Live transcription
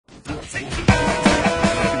The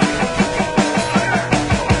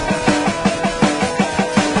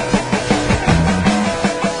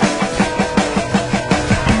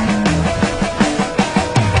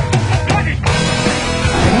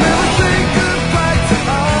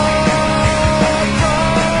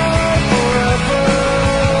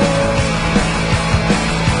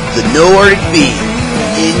Nordic Beat.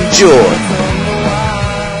 Enjoy.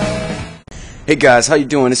 Hey guys, how you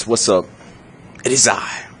doing? This what's up. It is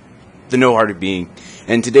I, the No Hearted Being,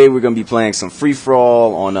 and today we're gonna be playing some free for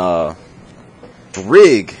all on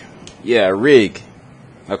Rig. Yeah, Rig.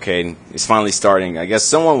 Okay, it's finally starting. I guess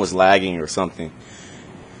someone was lagging or something.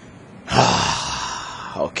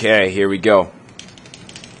 Okay, here we go.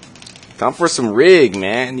 Time for some Rig,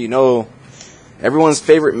 man. You know, everyone's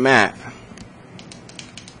favorite map.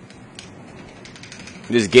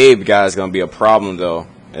 This Gabe guy is gonna be a problem though.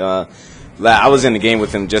 I was in the game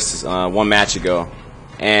with him just one match ago,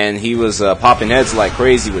 and he was popping heads like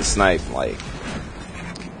crazy with snipe, like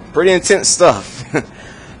pretty intense stuff.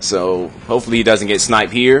 So hopefully he doesn't get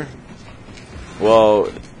sniped here.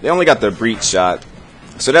 Well, they only got the breach shot,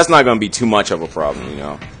 so that's not gonna be too much of a problem, you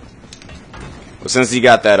know. But since he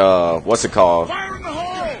got that what's it called? Fire in the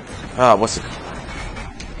hole! What's it called?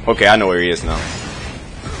 Okay, I know where he is now.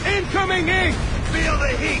 Incoming ink! Feel the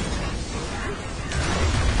heat!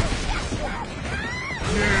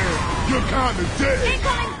 Yeah, you're kinda dead!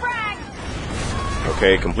 Incoming frag!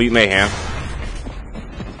 Okay, complete mayhem.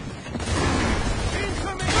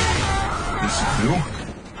 This is new?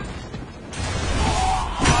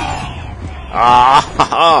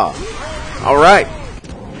 Alright.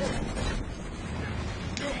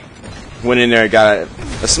 Went in there and got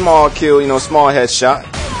a small kill, you know, small headshot.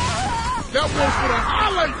 That was for the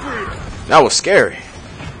highlight reel! That was scary.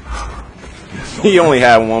 He only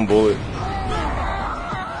had one bullet.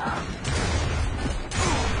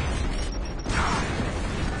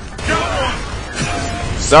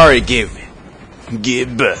 Sorry, Gib.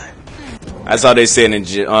 Gib. That's how they say it in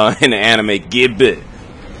the anime. Gib. Gib.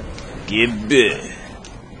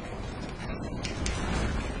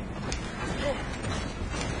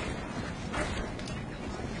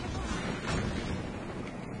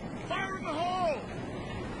 Fire in the hole!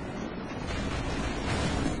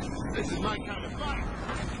 This is my kind of fight.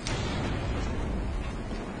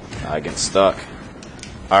 I get stuck.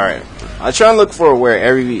 Alright. I was trying to look for where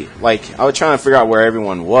I was trying to figure out where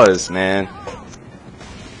everyone was, man.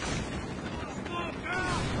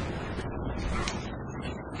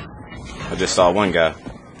 I just saw one guy.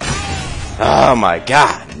 Oh my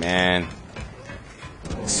god, man.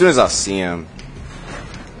 As soon as I see him.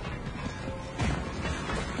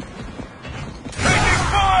 Taking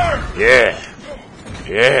fire! Yeah.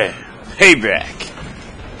 Yeah. Payback.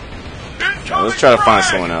 Well, let's try to find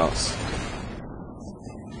someone else.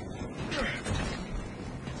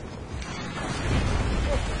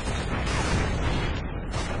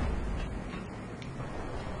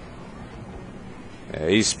 Yeah,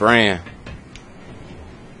 he's spraying.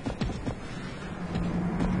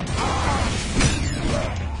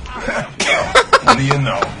 What do you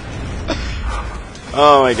know?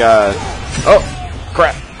 Oh my god. Oh,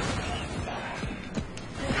 crap.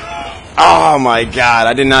 Oh my god,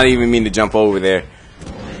 I did not even mean to jump over there.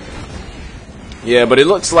 Yeah, but it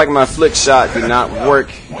looks like my flick shot did not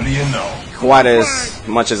work What do you know? quite as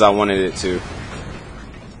much as I wanted it to.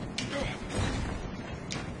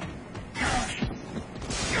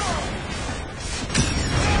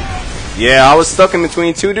 Yeah, I was stuck in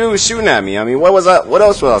between two dudes shooting at me. I mean, what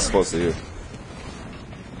else was I supposed to do?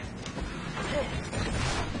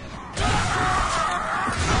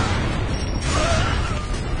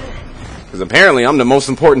 Because apparently I'm the most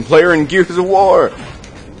important player in Gears of War.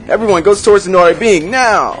 Everyone goes towards the Nordic Being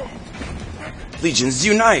now. Legions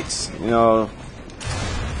unite. You know.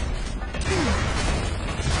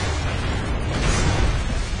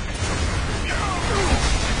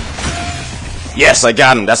 Yes, I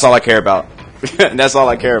got him. That's all I care about. That's all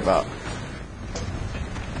I care about.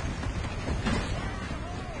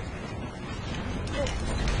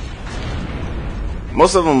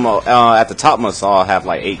 Most of them at the top must all have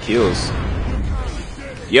like 8 kills.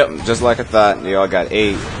 Yep, just like I thought. They all got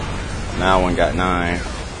 8. Now one got 9. I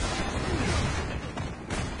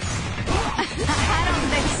don't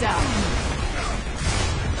think so.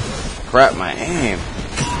 Crap, my aim.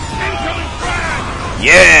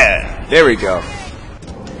 Yeah! There we go.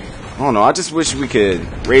 I don't know, I just wish we could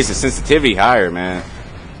raise the sensitivity higher, man.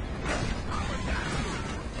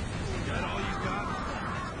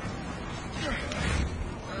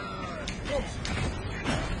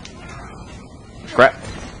 Crap.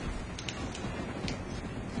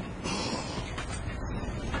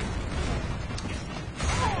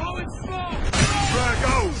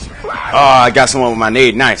 Oh, I got someone with my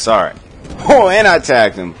nade. Nice. All right. Oh, and I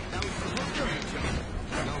tagged him.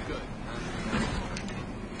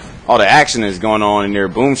 All the action is going on in their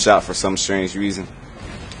boom shot for some strange reason.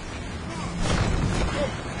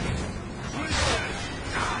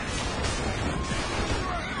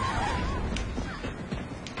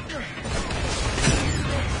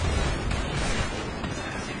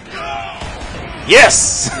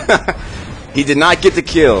 Yes! He did not get the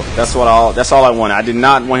kill. That's all I wanted. I did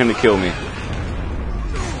not want him to kill me.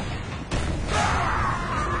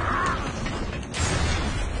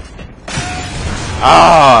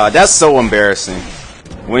 Ah, that's so embarrassing.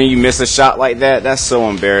 When you miss a shot like that, that's so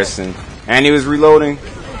embarrassing. And he was reloading.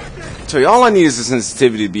 I tell you, all I need is the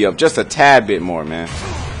sensitivity to be up just a tad bit more, man.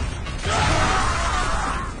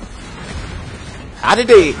 How did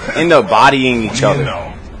they end up bodying each other?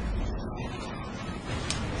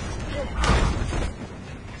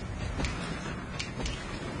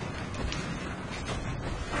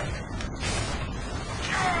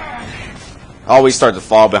 I always start to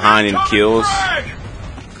fall behind in kills.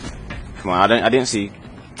 Come on, I didn't see you.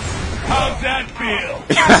 How's that feel?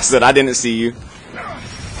 I said I didn't see you.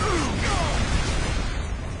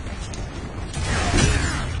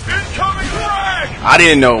 Incoming frag! I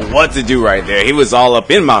didn't know what to do right there. He was all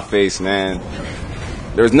up in my face, man.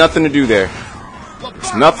 There was nothing to do there.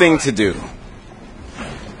 There's nothing to do.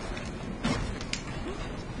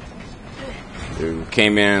 Dude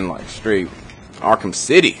came in like straight Arkham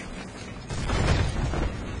City.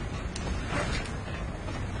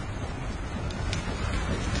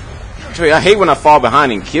 I hate when I fall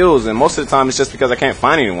behind in kills, and most of the time it's just because I can't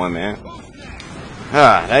find anyone, man.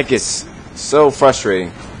 Ah, that gets so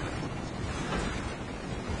frustrating.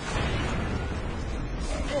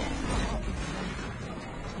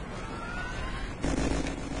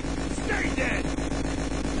 Stay dead!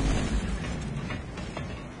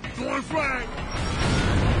 Throwing flag!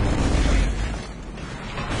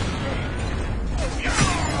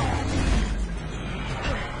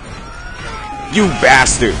 You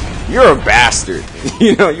bastard! You're a bastard.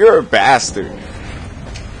 You know, you're a bastard.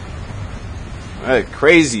 That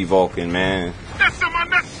crazy Vulcan, man. That's some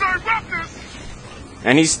unnecessary roughness!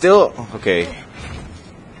 And he's still okay.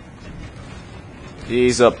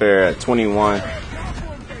 He's up there at 21.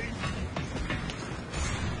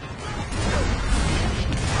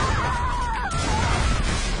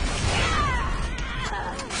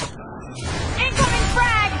 Incoming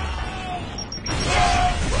frag!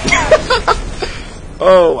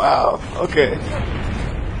 Oh, wow. Okay.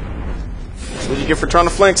 What you get for trying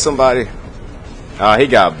to flank somebody? Oh, he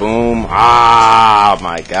got boom. Ah,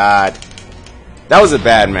 my God. That was a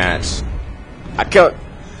bad match.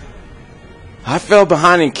 I fell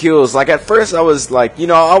behind in kills. Like, at first I was like, you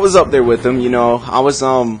know, I was up there with him, you know. I was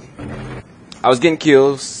getting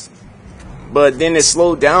kills. But then it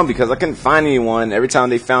slowed down because I couldn't find anyone. Every time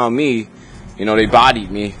they found me, you know, they bodied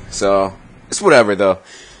me. So, it's whatever, though.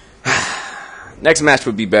 Next match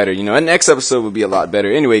would be better, you know. And next episode would be a lot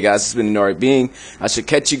better. Anyway, guys, it's been Nori Being. I should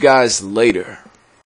catch you guys later.